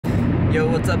Yo,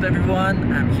 what's up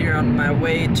everyone? I'm here on my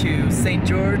way to St.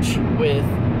 George with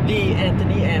the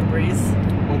Anthony Ambries.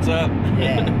 What's up?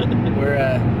 Yeah,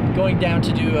 we're going down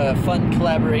to do a fun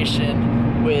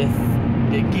collaboration with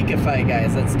the Geekify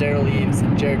Guys. That's Daryl Eves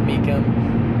and Jared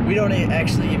Meekum. We don't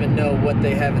actually even know what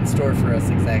they have in store for us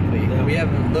exactly. No. We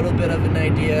have a little bit of an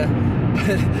idea,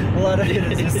 but a lot of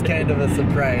it is just kind of a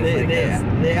surprise.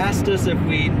 They asked us if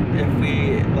we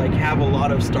like have a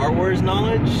lot of Star Wars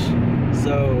knowledge,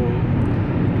 so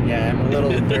yeah, I'm a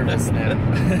little nervous now.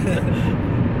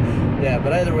 Yeah,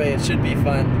 but either way, it should be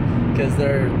fun because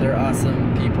they're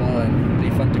awesome people and it'll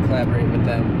be fun to collaborate with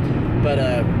them. But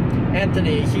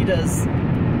Anthony, he does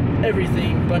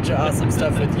everything, bunch of awesome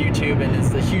stuff with YouTube, and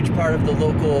is a huge part of the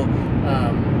local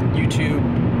YouTube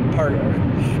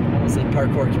almost said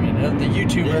parkour community, the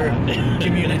YouTuber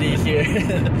community here.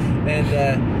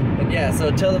 and yeah,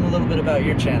 so tell them a little bit about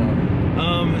your channel.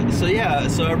 So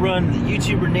I run the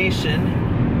YouTuber Nation,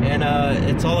 and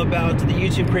it's all about the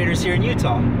YouTube creators here in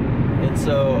Utah. And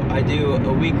so I do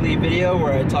a weekly video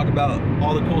where I talk about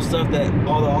all the cool stuff that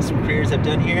all the awesome creators have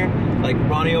done here. Like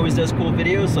Ronnie always does cool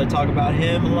videos, so I talk about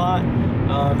him a lot.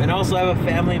 And I also have a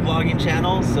family vlogging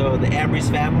channel, so the Ambries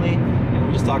family, and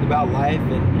we just talk about life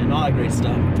and all that great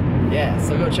stuff. Yeah,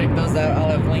 so go check those out. I'll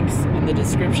have links in the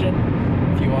description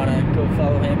if you want to go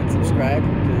follow him and subscribe,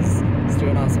 because he's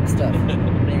doing awesome stuff.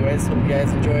 Anyways, hope you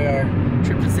guys enjoy our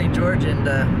trip to St. George, and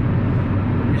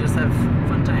we just have a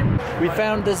fun time. We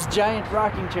found this giant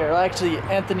rocking chair. Well, actually,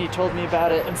 Anthony told me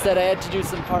about it. Instead, I had to do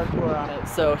some parkour on it.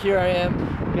 So here I am,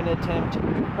 gonna attempt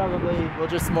probably, well,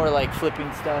 just more like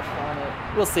flipping stuff on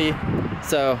it. We'll see.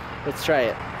 So let's try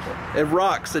it. It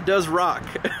rocks. It does rock.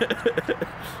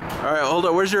 All right, hold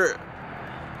on. Where's your?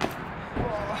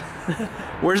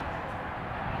 Where's?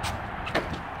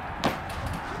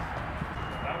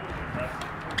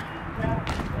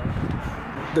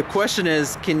 The question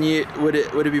is, would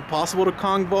it be possible to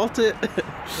Kong vault it? That's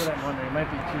what I'm wondering. It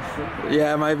might be too slippery.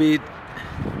 Yeah, it might be.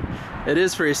 It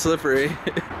is pretty slippery.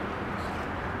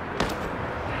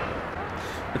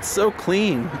 It's so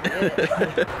clean.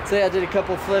 Yeah. So yeah, I did a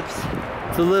couple flips.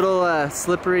 It's a little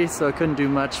slippery, so I couldn't do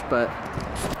much, but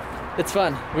it's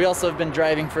fun. We also have been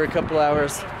driving for a couple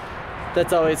hours.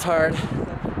 That's always hard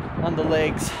on the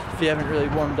legs if you haven't really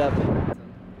warmed up. Some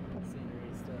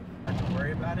scenery stuff. Don't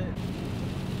worry about it.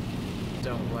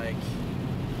 Don't like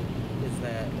is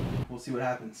that. We'll see what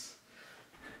happens.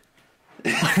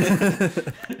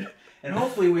 And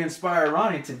hopefully we inspire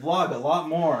Ronnie to vlog a lot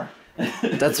more.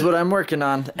 That's what I'm working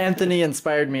on. Anthony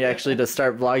inspired me actually to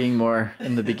start vlogging more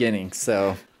in the beginning,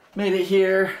 so made it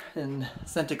here in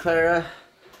Santa Clara,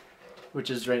 which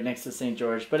is right next to St.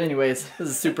 George. But anyways, this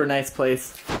is a super nice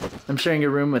place. I'm sharing a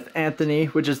room with Anthony,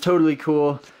 which is totally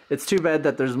cool. It's too bad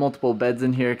that there's multiple beds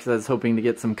in here because I was hoping to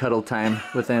get some cuddle time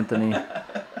with Anthony,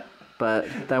 but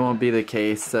that won't be the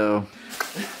case, so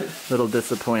a little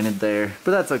disappointed there.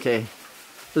 But that's okay.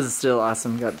 This is still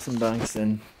awesome. Got some bunks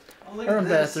and our own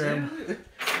bathroom,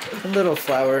 a little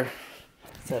flower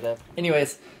setup.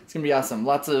 Anyways, it's gonna be awesome.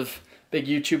 Lots of big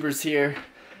YouTubers here,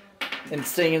 and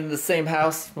staying in the same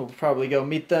house. We'll probably go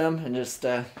meet them and just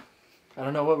I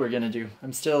don't know what we're gonna do.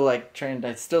 I'm still like trying.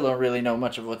 I still don't really know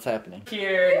much of what's happening.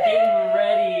 Here, getting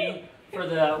ready for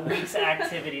the week's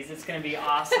activities. It's gonna be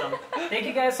awesome. Thank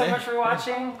you guys so much for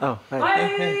watching. Oh, hi.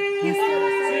 Bye. See ya.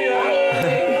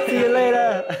 See you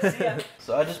later. See ya.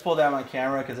 So I just pulled out my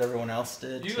camera because everyone else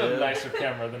did. You have a nicer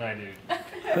camera than I do.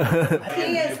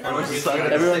 Everyone's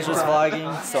just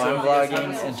vlogging, so I'm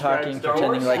vlogging and talking,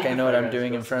 pretending like I know what I'm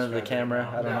doing in front of the camera.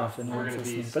 I don't know if anyone's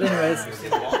listening, but anyways.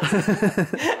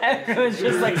 Everyone's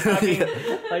just like talking.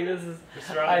 Like this is.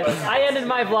 I ended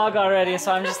my vlog already,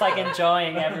 so I'm just like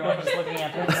enjoying everyone just looking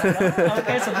at me. Like, oh,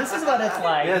 okay, so this is what it's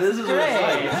like. Yeah, this is what it's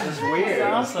like. This is weird.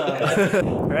 This is awesome.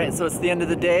 Alright, so it's the end of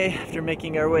the day. After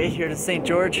making our way here to St.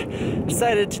 George,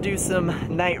 decided to do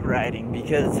some night riding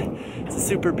because it's a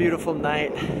super beautiful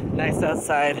night, nice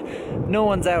outside. No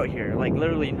one's out here, like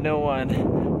literally no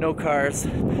one, no cars,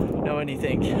 no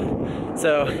anything.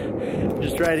 So,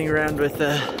 just riding around with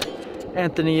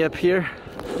Anthony up here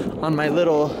on my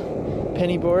little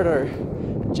penny board or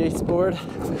Jace board.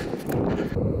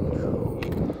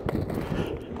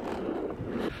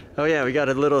 Oh yeah, we got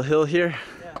a little hill here.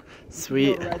 Yeah.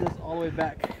 Sweet. We'll ride this all the way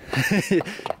back.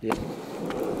 Yeah.